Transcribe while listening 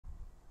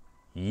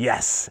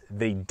Yes,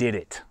 they did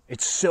it.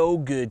 It's so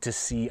good to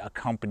see a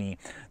company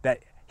that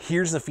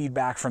hears the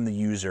feedback from the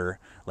user,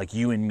 like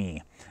you and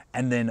me,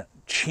 and then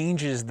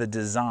changes the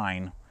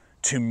design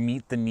to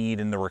meet the need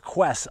and the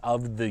requests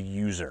of the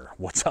user.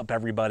 What's up,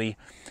 everybody?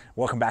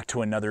 Welcome back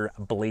to another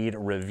blade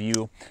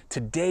review.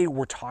 Today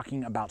we're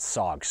talking about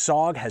SOG.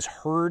 SOG has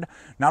heard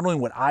not only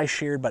what I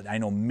shared, but I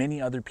know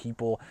many other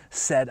people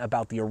said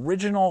about the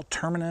original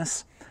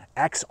Terminus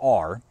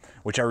XR,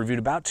 which I reviewed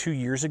about 2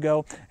 years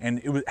ago, and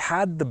it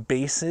had the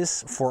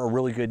basis for a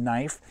really good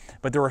knife,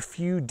 but there were a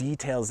few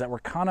details that were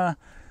kind of,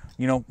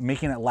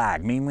 making it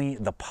lag, mainly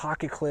the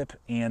pocket clip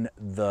and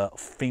the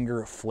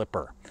finger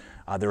flipper.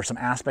 There were some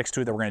aspects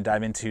to it that we're going to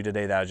dive into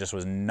today that I just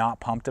was not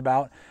pumped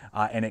about,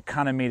 and it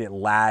kind of made it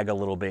lag a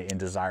little bit in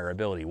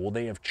desirability. Well,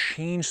 they have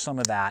changed some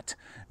of that,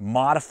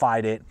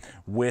 modified it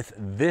with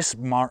this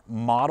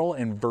model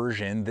and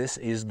version. This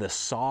is the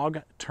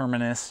SOG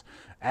Terminus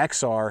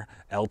XR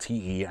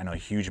LTE. I know, a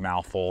huge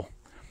mouthful.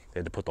 They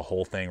had to put the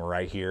whole thing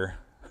right here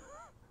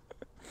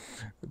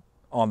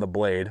on the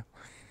blade.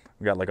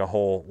 We got like a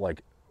whole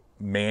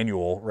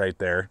manual right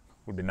there.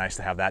 Would be nice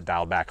to have that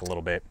dialed back a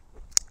little bit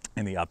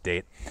in the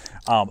update.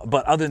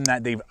 But other than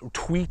that, they've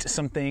tweaked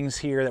some things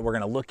here that we're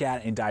going to look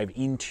at and dive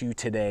into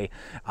today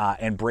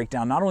and break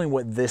down not only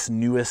what this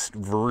newest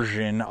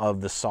version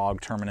of the SOG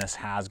Terminus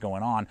has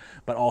going on,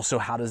 but also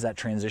how does that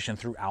transition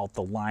throughout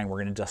the line. We're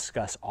going to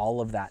discuss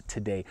all of that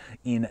today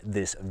in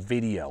this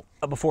video.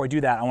 But before I do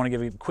that, I want to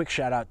give a quick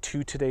shout out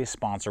to today's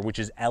sponsor, which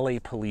is LA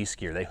Police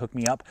Gear. They hooked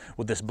me up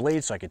with this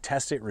blade so I could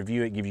test it,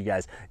 review it, give you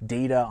guys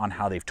data on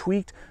how they've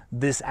tweaked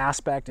this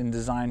aspect and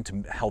design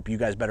to help you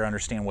guys better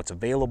understand what's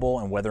available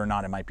and whether or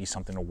not it might be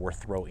something to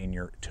throw in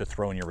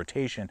your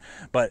rotation.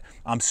 But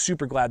I'm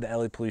super glad that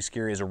LA Police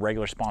Gear is a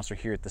regular sponsor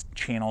here at this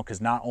channel,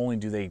 because not only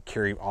do they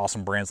carry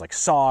awesome brands like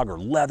SOG or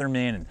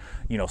Leatherman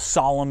and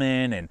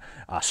Solomon and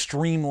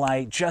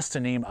Streamlight, just to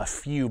name a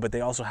few, but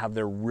they also have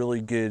their really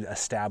good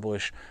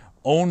established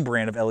own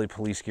brand of LA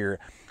Police Gear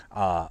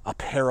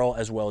apparel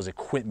as well as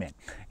equipment.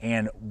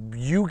 And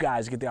you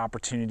guys get the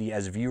opportunity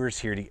as viewers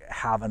here to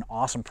have an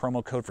awesome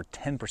promo code for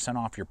 10%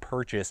 off your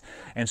purchase.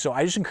 And so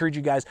I just encourage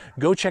you guys,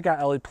 go check out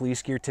LA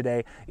Police Gear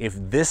today. If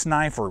this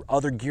knife or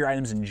other gear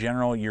items in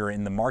general you're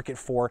in the market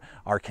for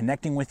are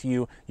connecting with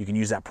you, you can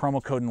use that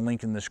promo code and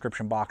link in the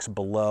description box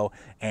below,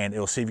 and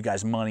it'll save you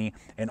guys money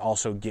and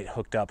also get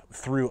hooked up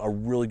through a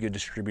really good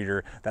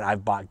distributor that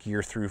I've bought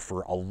gear through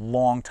for a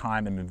long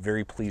time and been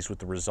very pleased with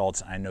the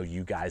results. I know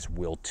you guys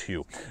will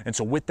too. And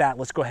so with that,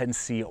 let's go ahead and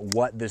see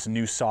what this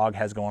new SOG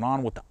has going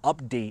on, what the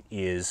update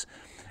is,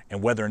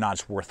 and whether or not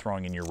it's worth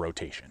throwing in your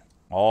rotation.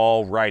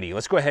 Alrighty,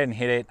 let's go ahead and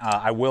hit it.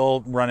 I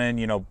will run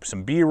in,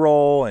 some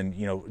B-roll and,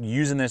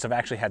 using this. I've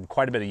actually had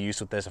quite a bit of use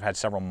with this. I've had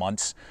several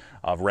months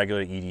of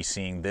regular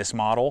EDCing this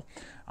model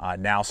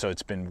now, so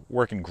it's been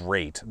working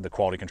great. The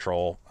quality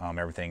control,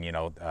 everything,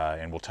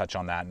 and we'll touch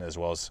on that, as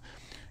well as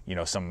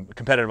some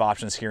competitive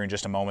options here in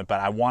just a moment. But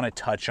I want to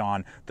touch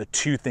on the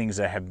two things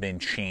that have been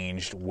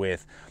changed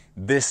with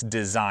this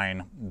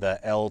design, the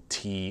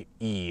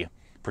LTE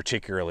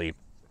particularly,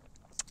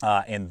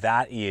 and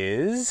that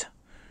is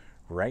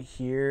right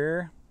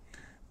here,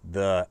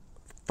 the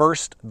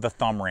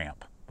thumb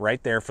ramp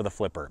right there for the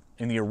flipper.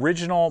 In the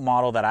original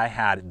model that I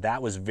had,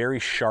 that was very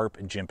sharp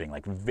jimping,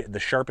 like the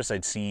sharpest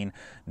I'd seen,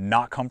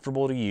 not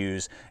comfortable to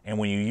use. And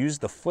when you use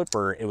the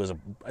flipper, it was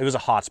a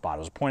hot spot. It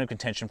was a point of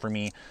contention for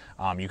me.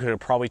 You could have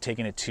probably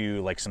taken it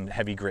to some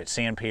heavy grit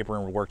sandpaper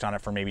and worked on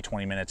it for maybe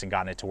 20 minutes and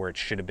gotten it to where it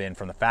should have been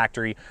from the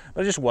factory,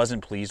 but I just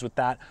wasn't pleased with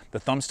that. The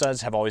thumb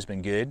studs have always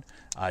been good.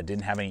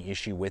 Didn't have any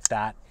issue with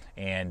that,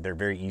 and they're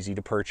very easy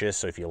to purchase.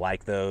 So if you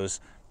like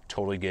those,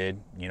 totally good,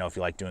 if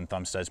you like doing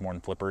thumb studs more than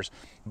flippers.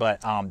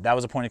 But that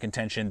was a point of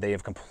contention. They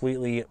have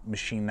completely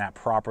machined that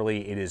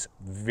properly. It is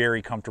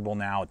very comfortable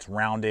now. It's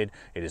rounded.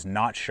 It is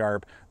not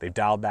sharp. They've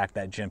dialed back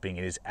that jimping.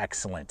 It is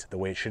excellent, the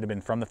way it should have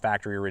been from the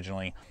factory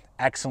originally.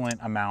 Excellent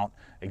amount,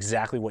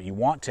 exactly what you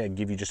want to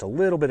give you just a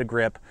little bit of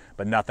grip,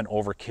 but nothing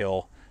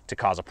overkill to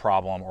cause a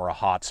problem or a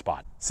hot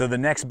spot. So the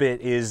next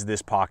bit is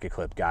this pocket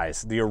clip,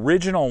 guys. The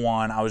original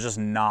one I was just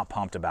not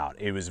pumped about.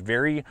 It was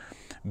very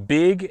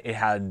big. It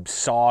had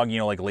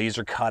SOG,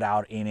 laser cut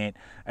out in it.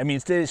 I mean,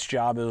 it did its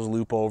job. It was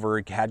loop over.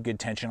 It had good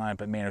tension on it,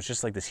 but man, it was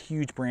just like this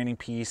huge branding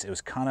piece. It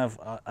was kind of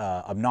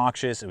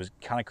obnoxious. It was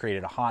kind of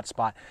created a hot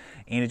spot,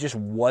 and it just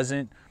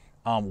wasn't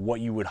what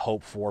you would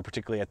hope for,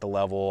 particularly at the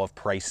level of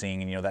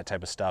pricing and that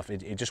type of stuff.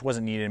 It just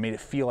wasn't needed. It made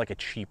it feel like a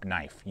cheap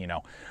knife,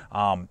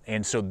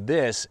 and so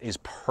this is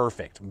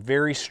perfect.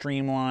 Very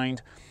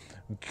streamlined,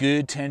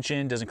 good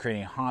tension, doesn't create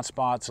any hot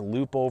spots,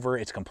 loop over.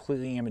 It's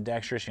completely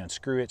ambidextrous. You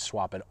unscrew it,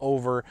 swap it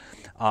over.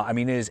 I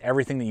mean, it is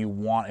everything that you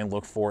want and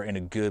look for in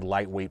a good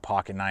lightweight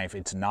pocket knife.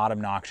 It's not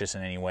obnoxious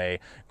in any way,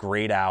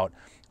 grayed out.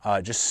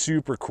 Just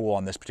super cool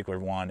on this particular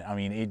one. I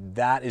mean,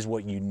 that is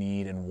what you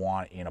need and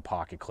want in a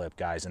pocket clip,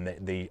 guys, and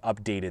they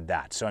updated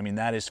that. So, I mean,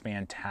 that is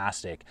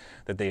fantastic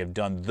that they have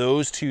done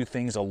those two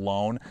things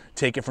alone.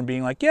 Take it from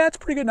being like, yeah, it's a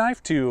pretty good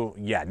knife to,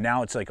 yeah,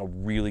 now it's like a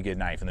really good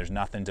knife, and there's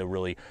nothing to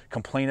really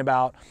complain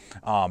about.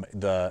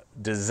 The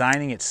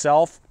designing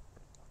itself,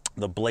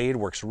 The blade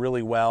works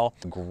really well.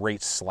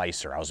 Great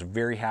slicer. I was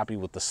very happy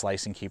with the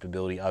slicing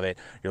capability of it.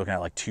 You're looking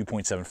at like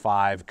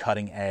 2.75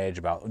 cutting edge,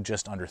 about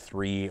just under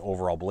 3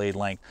 overall blade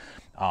length.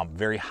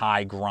 Very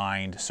high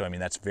grind, so I mean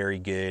that's very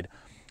good.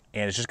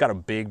 And it's just got a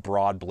big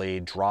broad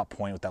blade drop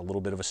point with that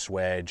little bit of a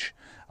swedge.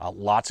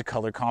 Lots of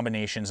color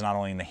combinations, not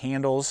only in the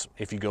handles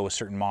if you go with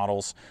certain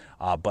models,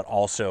 but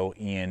also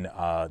in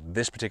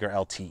this particular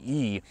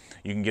LTE.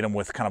 You can get them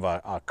with kind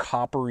of a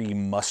coppery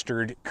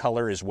mustard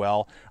color as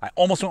well. I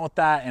almost went with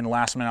that, and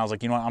last minute I was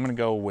like, you know what, I'm gonna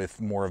go with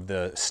more of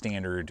the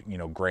standard, you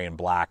know, gray and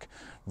black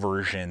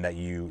version that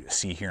you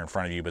see here in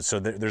front of you. But so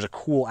there's a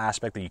cool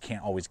aspect that you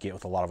can't always get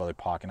with a lot of other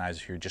pocket knives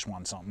if you're just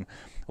wanting something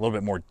a little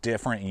bit more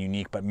different and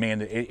unique. But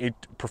man, it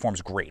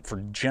performs great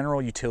for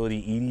general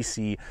utility,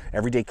 EDC,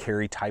 everyday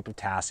carry type of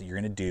tasks that you're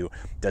going to do.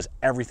 Does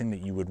everything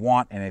that you would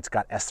want, and it's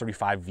got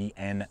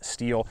S35VN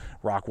steel,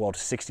 rock weld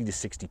 60 to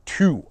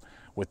 62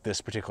 with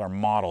this particular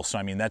model. So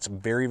I mean, that's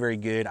very, very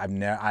good.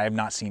 I have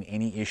not seen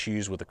any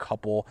issues with a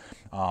couple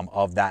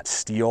of that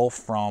steel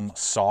from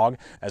SOG.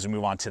 As we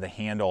move on to the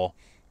handle,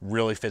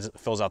 really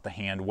fills out the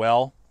hand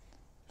well,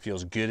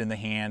 feels good in the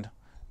hand,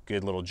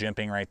 good little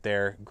jimping right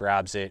there,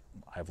 grabs it.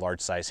 I have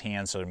large size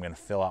hands, so I'm gonna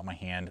fill out my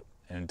hand,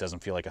 and it doesn't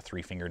feel like a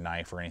 3-finger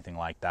knife or anything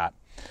like that.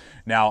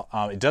 Now,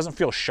 it doesn't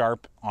feel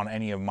sharp on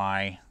any of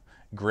my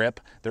grip.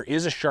 There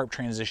is a sharp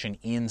transition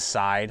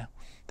inside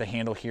the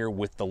handle here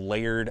with the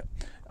layered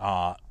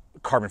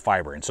carbon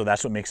fiber, and so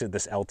that's what makes it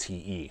this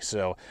LTE.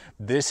 So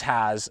this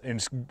has, and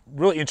it's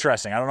really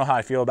interesting, I don't know how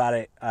I feel about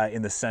it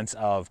in the sense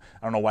of,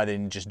 I don't know why they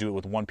didn't just do it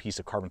with one piece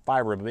of carbon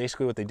fiber, but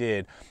basically what they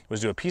did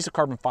was do a piece of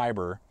carbon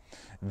fiber,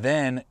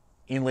 then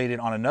inlaid it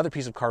on another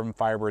piece of carbon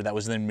fiber that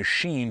was then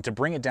machined to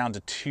bring it down to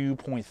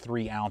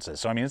 2.3 ounces.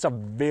 So I mean, it's a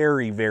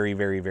very, very,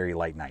 very, very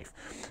light knife.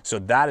 So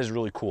that is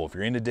really cool. If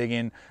you're into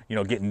digging, you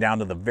know, getting down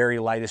to the very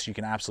lightest you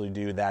can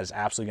absolutely do, that is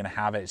absolutely gonna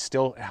have it. It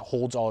still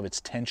holds all of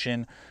its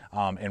tension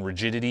and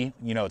rigidity.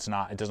 You know, it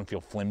doesn't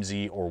feel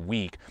flimsy or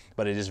weak,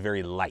 but it is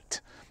very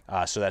light.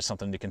 So that's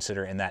something to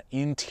consider. And that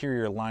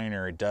interior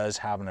liner does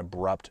have an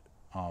abrupt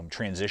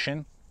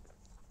transition.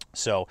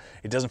 So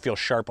it doesn't feel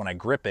sharp when I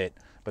grip it,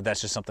 but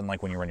that's just something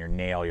like when you run your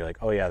nail, you're like,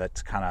 oh yeah,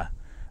 that's kind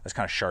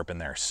of sharp in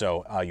there.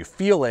 So you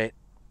feel it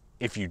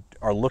if you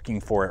are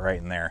looking for it right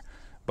in there,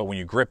 but when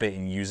you grip it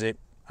and use it,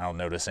 I don't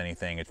notice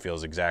anything. It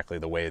feels exactly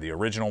the way the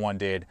original one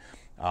did,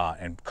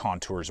 and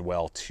contours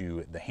well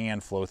to the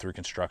hand, flow through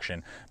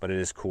construction. But it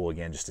is cool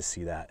again just to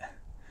see that.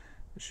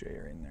 I'll show you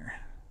right in there.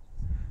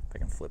 If I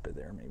can flip it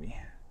there, maybe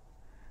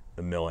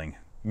the milling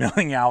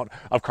out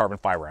of carbon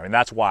fiber. I mean,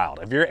 that's wild.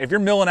 If you're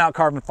milling out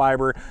carbon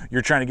fiber,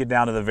 you're trying to get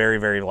down to the very,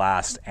 very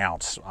last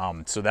ounce.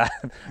 So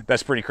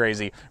that's pretty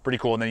crazy, pretty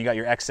cool. And then you got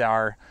your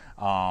XR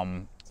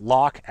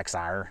lock,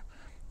 XR,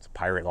 it's a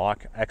pirate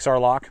lock, XR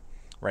lock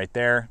right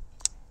there.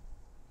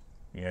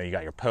 You know, you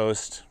got your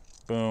post,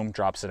 boom,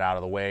 drops it out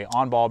of the way.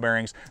 On ball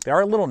bearings, they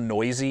are a little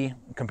noisy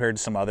compared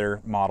to some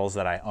other models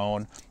that I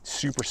own.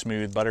 Super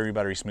smooth, buttery,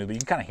 buttery smooth, but you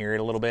can kind of hear it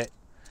a little bit.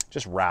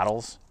 Just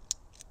rattles.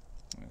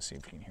 Let's see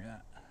if you can hear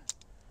that.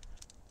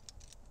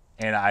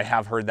 And I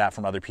have heard that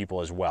from other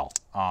people as well.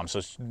 So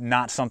it's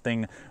not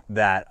something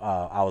that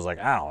I was like,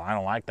 oh, I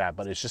don't like that,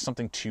 but it's just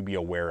something to be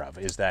aware of,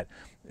 is that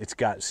it's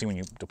got, see when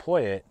you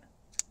deploy it,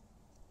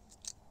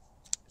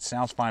 it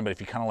sounds fine, but if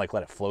you kind of like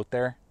let it float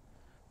there,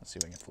 let's see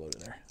if I can float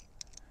it there.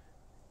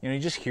 You know,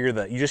 you just hear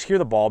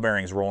the ball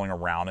bearings rolling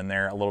around in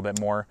there a little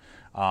bit more.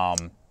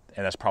 And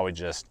that's probably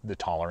just the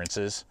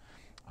tolerances,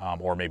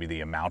 or maybe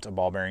the amount of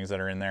ball bearings that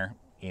are in there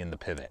in the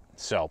pivot.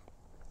 So,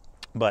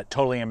 but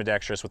totally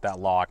ambidextrous with that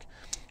lock,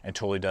 and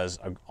totally does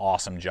an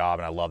awesome job.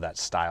 And I love that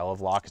style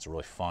of lock. It's a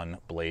really fun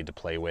blade to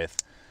play with.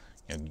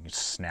 You know, you can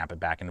snap it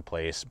back into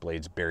place.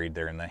 Blade's buried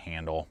there in the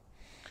handle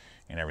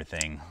and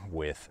everything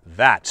with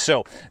that.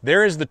 So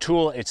there is the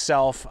tool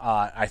itself.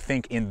 I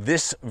think in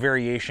this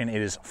variation,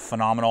 it is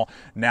phenomenal.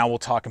 Now we'll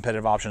talk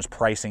competitive options,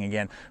 pricing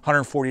again.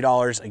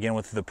 $140, again,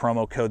 with the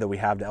promo code that we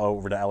have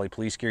over to LA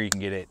Police Gear, you can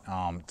get it.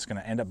 It's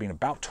gonna end up being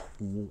about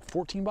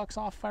 14 bucks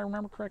off, if I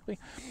remember correctly,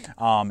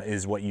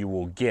 is what you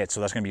will get. So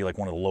that's gonna be like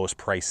one of the lowest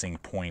pricing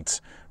points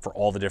for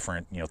all the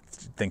different, you know,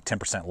 think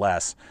 10%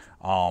 less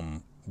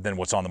than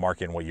what's on the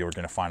market and what you're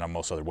going to find on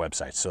most other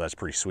websites. So that's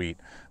pretty sweet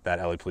that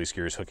LA Police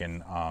Gear is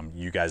hooking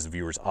you guys, the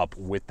viewers, up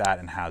with that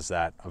and has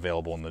that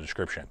available in the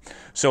description.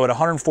 So at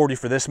 $140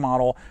 for this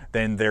model,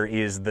 then there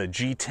is the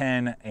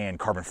G10 and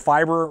carbon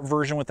fiber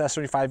version with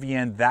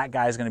S35VN. That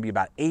guy is going to be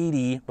about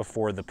 $80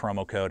 before the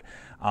promo code,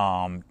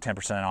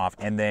 10% off.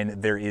 And then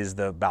there is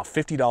the about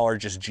 $50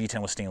 just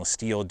G10 with stainless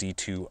steel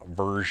D2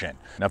 version.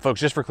 Now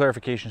folks, just for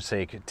clarification's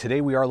sake,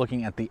 today we are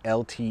looking at the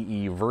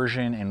LTE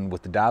version, and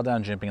with the dial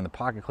down jimping and the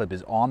pocket clip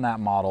is on that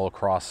model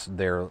across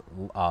their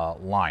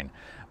line.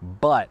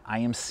 But I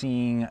am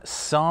seeing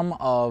some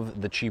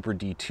of the cheaper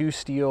D2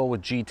 steel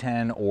with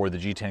G10 or the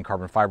G10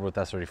 carbon fiber with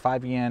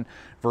S35VN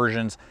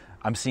versions.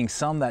 I'm seeing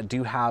some that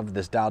do have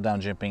this dial down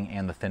jimping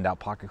and the thinned out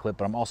pocket clip,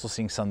 but I'm also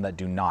seeing some that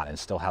do not and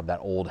still have that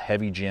old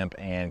heavy jimp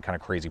and kind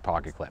of crazy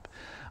pocket clip.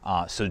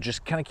 So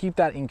just kind of keep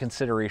that in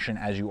consideration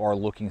as you are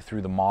looking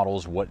through the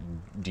models. What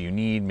do you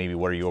need? Maybe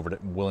what are you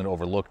willing to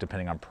overlook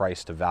depending on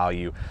price to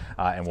value?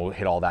 And we'll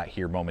hit all that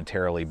here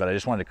momentarily. But I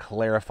just wanted to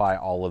clarify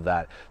all of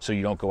that so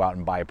you don't go out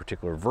and buy a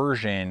particular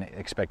version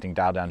expecting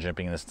dial down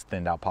jimping in this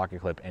thinned out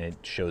pocket clip and it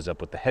shows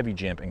up with the heavy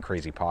jimp and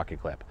crazy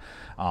pocket clip.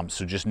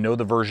 So just know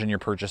the version you're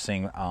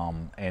purchasing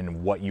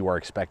and what you are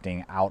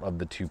expecting out of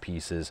the two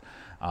pieces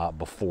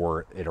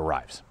before it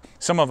arrives.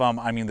 Some of them,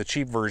 I mean, the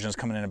cheap versions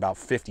coming in about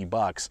 50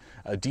 bucks.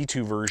 A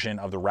D2 version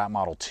of the Rat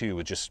Model 2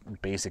 with just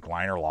basic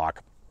liner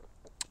lock,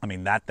 I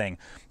mean, that thing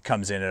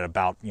comes in at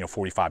about, you know,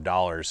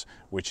 $45,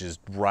 which is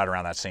right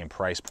around that same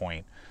price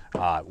point.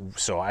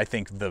 So I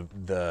think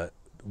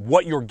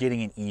what you're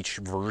getting in each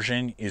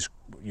version is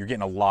you're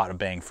getting a lot of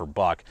bang for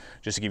buck.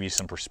 Just to give you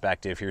some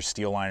perspective, here's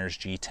steel liners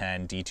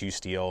G10 D2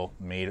 steel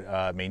made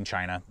in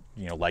China,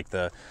 you know, like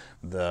the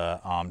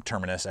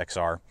Terminus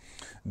XR.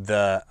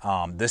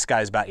 This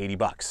guy's about 80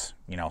 bucks,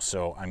 you know,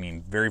 so I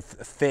mean, very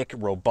thick,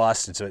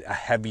 robust. It's a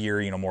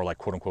heavier, you know, more like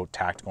quote unquote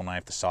tactical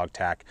knife, the SOG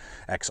Tac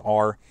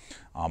XR.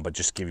 But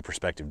just to give you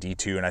perspective,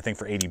 D2, and I think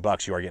for 80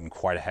 bucks you are getting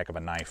quite a heck of a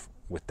knife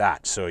with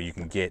that. So you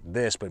can get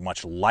this, but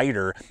much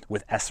lighter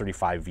with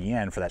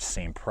S35VN for that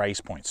same price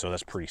point. So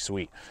that's pretty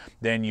sweet.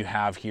 Then you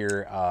have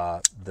here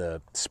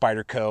the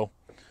Spyderco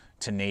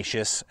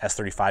Tenacious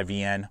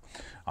S35VN,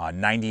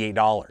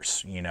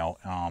 $98. You know,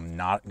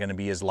 not going to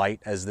be as light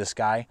as this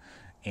guy,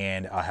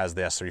 and has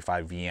the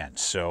S35VN.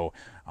 So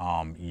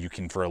you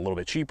can, for a little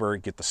bit cheaper,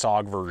 get the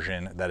SOG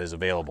version that is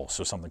available.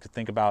 So something to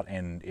think about,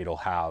 and it'll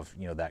have,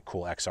 you know, that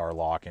cool XR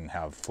lock and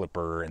have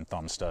flipper and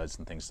thumb studs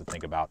and things to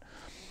think about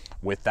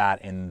with that.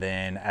 And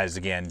then, as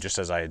again, just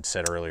as I had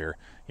said earlier,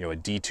 you know, a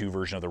D2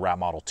 version of the Rat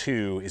Model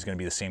 2 is going to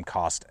be the same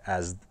cost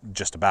as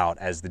just about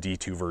as the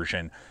D2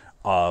 version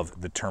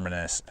of the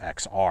Terminus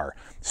XR.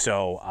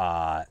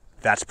 So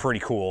that's pretty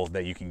cool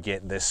that you can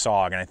get this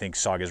SOG, and I think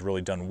SOG has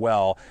really done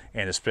well,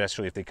 and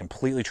especially if they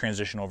completely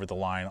transition over the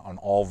line on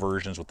all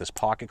versions with this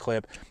pocket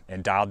clip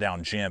and dial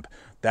down jimp,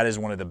 that is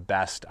one of the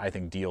best, I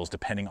think, deals,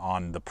 depending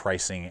on the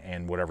pricing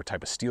and whatever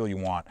type of steel you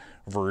want,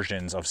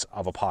 versions of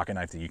a pocket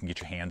knife that you can get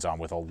your hands on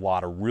with a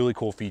lot of really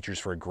cool features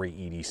for a great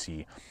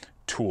EDC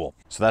tool.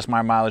 So that's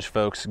my mileage,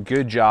 folks.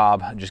 Good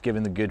job, just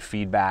giving the good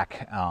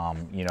feedback,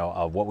 you know,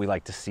 of what we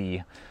like to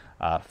see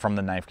from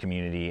the knife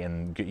community,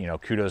 and, you know,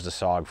 kudos to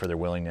SOG for their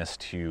willingness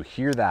to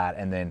hear that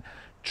and then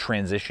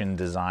transition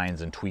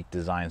designs and tweak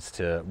designs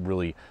to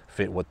really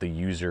fit what the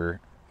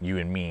user, you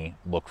and me,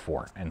 look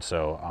for. And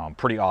so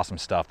pretty awesome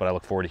stuff. But I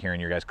look forward to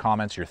hearing your guys'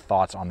 comments, your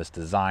thoughts on this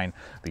design,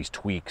 these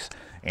tweaks,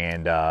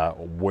 and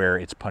where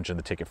it's punching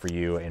the ticket for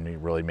you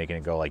and really making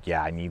it go like,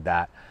 yeah, I need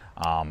that.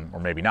 Or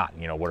maybe not.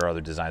 You know, what are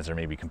other designs that are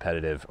maybe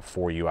competitive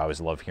for you? I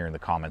always love hearing the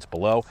comments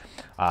below.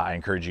 I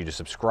encourage you to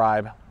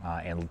subscribe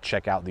and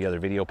check out the other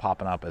video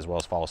popping up, as well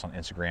as follow us on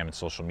Instagram and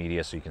social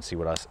media so you can see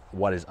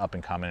what is up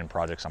and coming and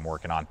projects I'm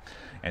working on.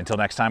 And until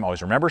next time,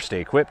 always remember,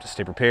 stay equipped,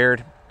 stay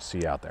prepared.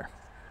 See you out there.